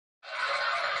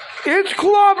It's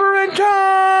clobbering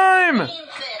time!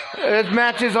 This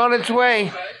match is on its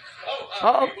way.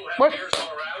 Uh-oh, what?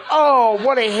 Oh,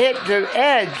 what a hit to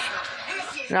Edge.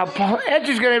 Now, Edge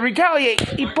is going to retaliate.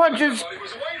 He punches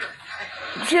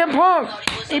CM Punk.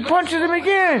 He punches him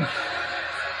again.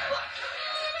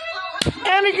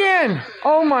 And again.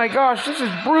 Oh my gosh, this is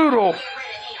brutal.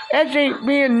 Edge ain't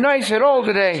being nice at all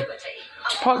today.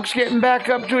 Punk's getting back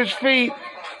up to his feet.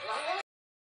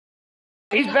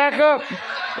 He's back up.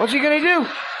 What's he going to do?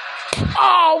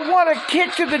 Oh, what a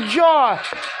kick to the jaw.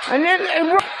 And then,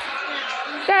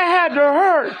 that had to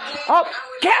hurt. Oh,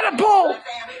 catapult.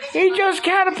 He just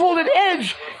catapulted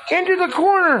Edge into the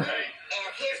corner.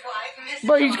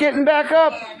 But he's getting back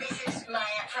up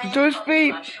to his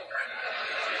feet.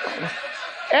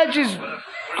 Edge is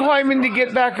climbing to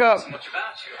get back up.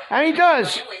 And he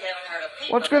does.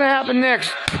 What's going to happen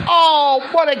next? Oh,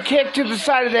 what a kick to the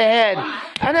side of the head.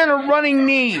 And then a running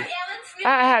knee.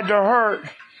 That had to hurt.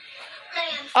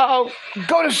 Uh-oh.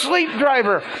 Go to sleep,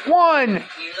 driver. 1,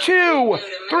 2,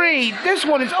 3. This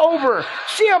one is over.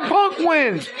 CM Punk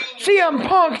wins. CM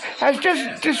Punk has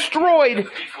just destroyed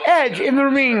Edge in the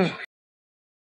ring.